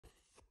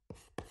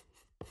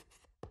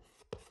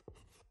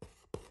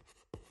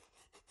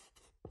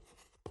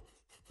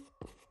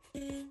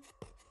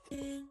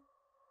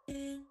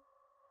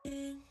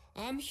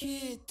I'm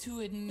here to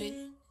admit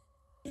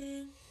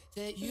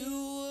that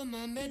you were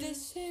my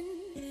medicine.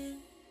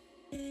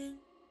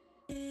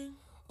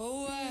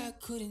 Oh, I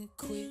couldn't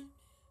quit,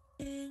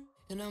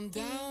 and I'm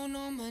down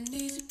on my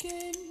knees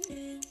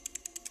again,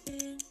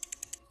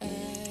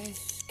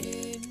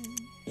 asking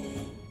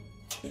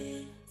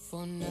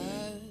for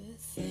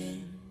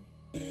nothing.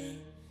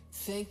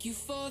 Thank you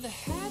for the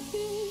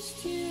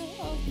happiest year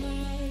of my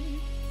life.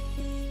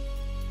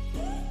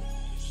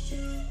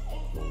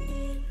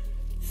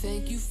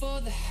 Thank you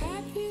for the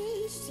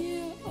happiest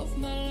year of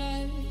my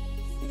life.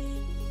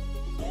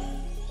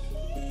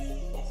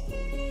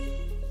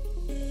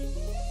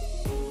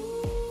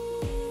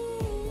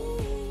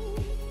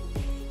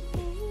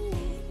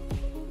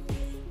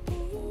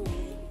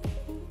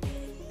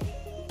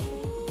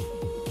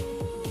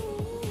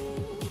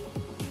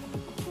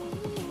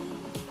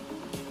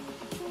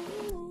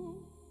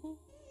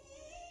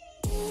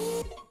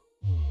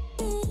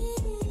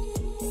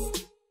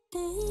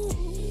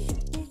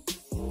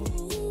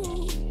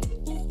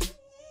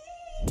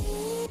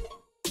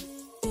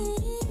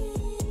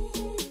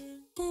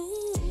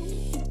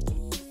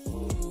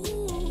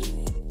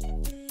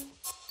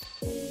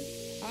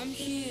 I'm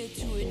here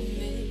to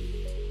admit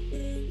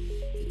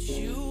that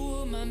you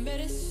were my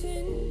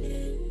medicine.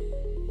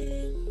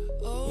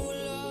 Oh,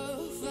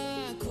 love,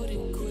 I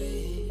couldn't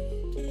quit,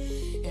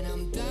 and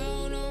I'm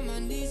down on my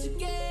knees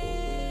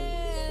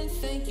again.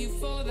 Thank you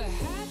for the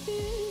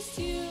happiest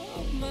year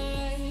of my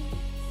life.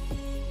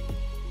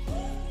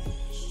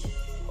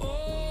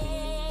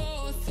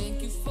 Oh,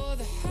 thank you for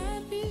the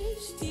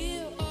happiest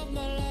year of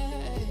my life.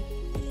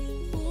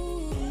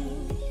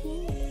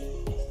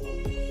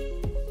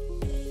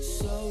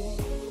 So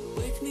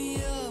wake me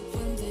up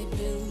when they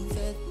build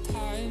that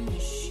time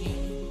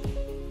machine.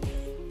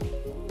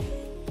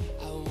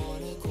 I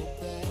wanna go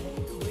back.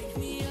 Wake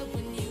me up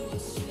when you were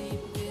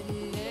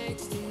sleeping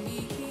next to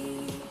me.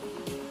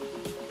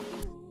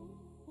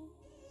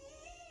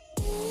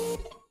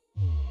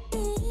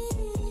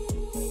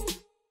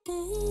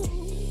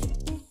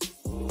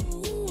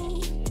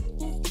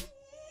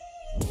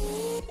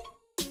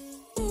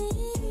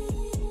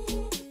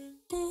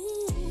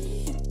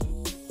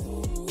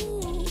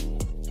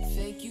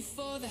 Thank you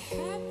for the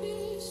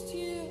happiest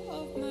year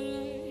of my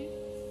life.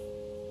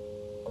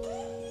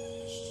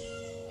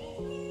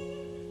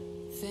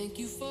 Thank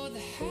you for the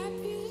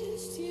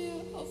happiest year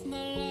of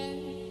my life.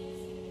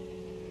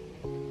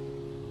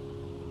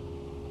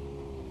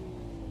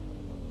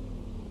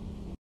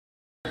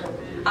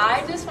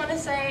 I just want to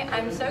say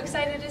I'm so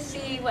excited to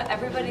see what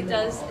everybody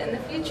does in the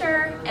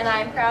future, and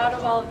I'm proud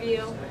of all of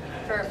you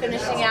for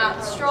finishing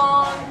out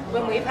strong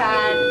when we've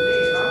had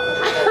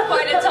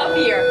quite a tough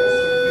year.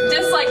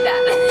 Just like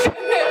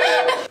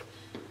that.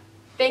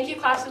 Thank you,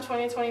 class of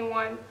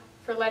 2021,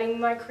 for letting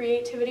my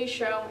creativity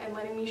show and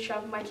letting me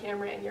shove my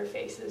camera in your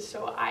faces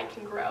so I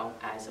can grow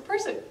as a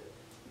person.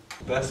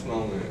 Best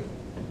moment.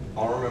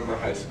 I'll remember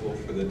high school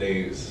for the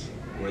days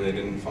where they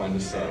didn't find a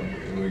sub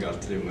and we got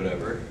to do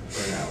whatever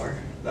for an hour.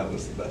 That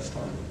was the best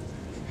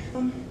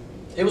time.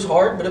 It was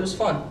hard, but it was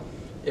fun.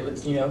 It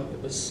was,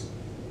 it was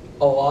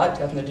a lot,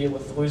 having to deal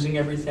with losing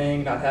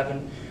everything, not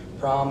having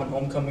prom and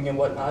homecoming and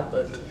whatnot,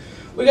 but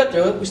we got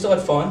through it. We still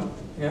had fun.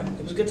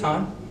 It was a good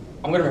time.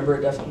 I'm gonna remember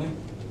it definitely.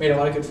 Made a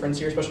lot of good friends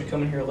here, especially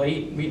coming here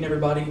late, meeting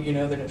everybody, they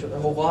know each other their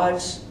whole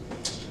lives.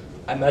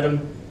 I met them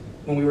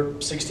when we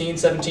were 16,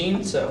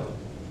 17, so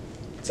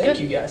thank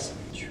you guys.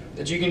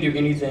 That you can do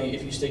anything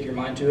if you stick your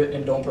mind to it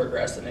and don't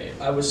procrastinate.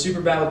 I was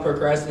super bad with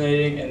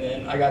procrastinating, and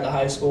then I got to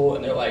high school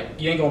and they're like,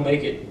 you ain't gonna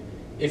make it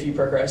if you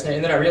procrastinate.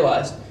 And then I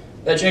realized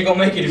that you ain't gonna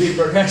make it if you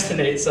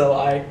procrastinate, so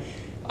I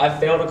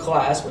failed a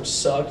class, which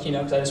sucked,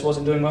 because I just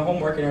wasn't doing my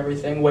homework and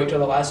everything. Wait till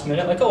the last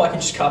minute, like, oh, I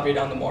can just copy it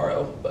down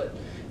tomorrow, but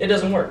it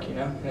doesn't work,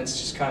 and it's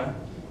just kind of,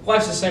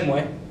 life's the same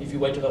way. If you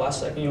wait till the last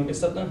second, you don't get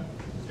stuff done.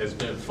 It's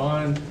been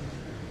fun.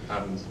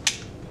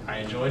 I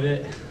enjoyed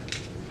it,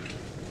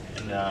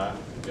 and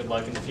good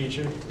luck in the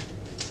future.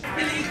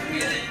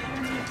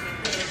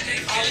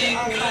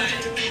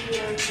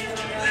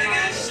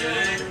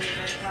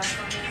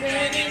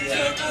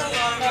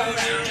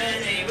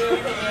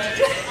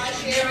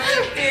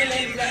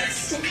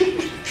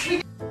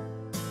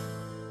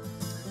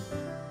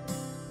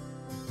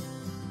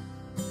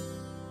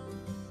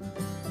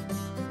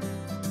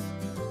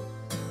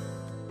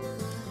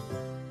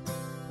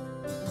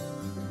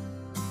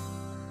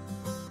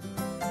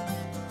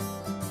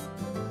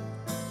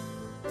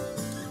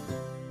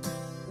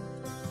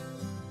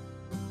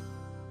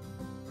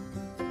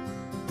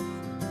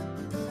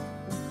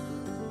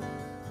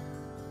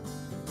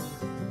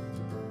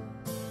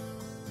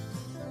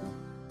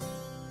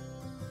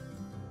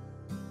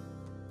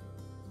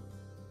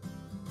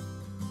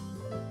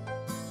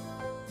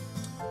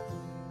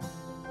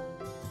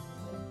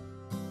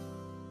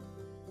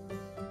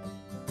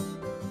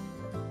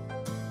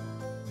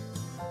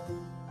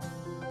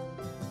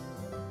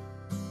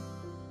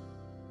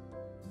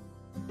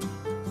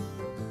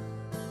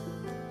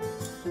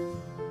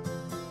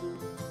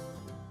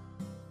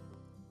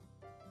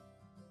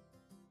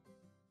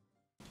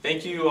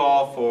 thank you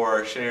all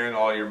for sharing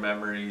all your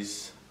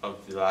memories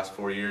of the last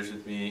 4 years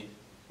with me,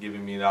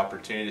 giving me the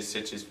opportunity to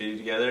stitch this video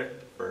together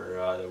for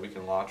that we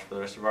can watch for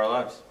the rest of our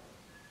lives.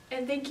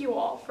 And thank you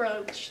all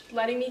for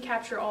letting me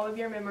capture all of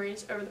your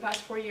memories over the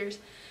past 4 years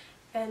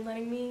and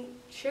letting me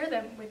share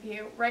them with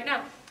you right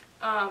now.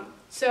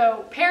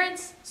 So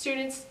parents,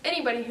 students,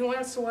 anybody who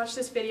wants to watch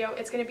this video,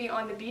 it's going to be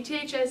on the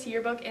BTHS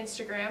Yearbook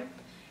Instagram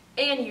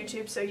and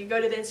YouTube. So you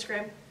go to the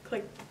Instagram,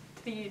 click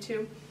the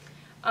YouTube,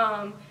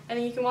 and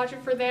then you can watch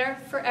it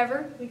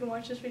forever. You can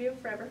watch this video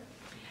forever.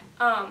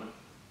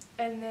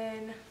 And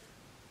then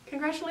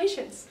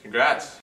congratulations. Congrats.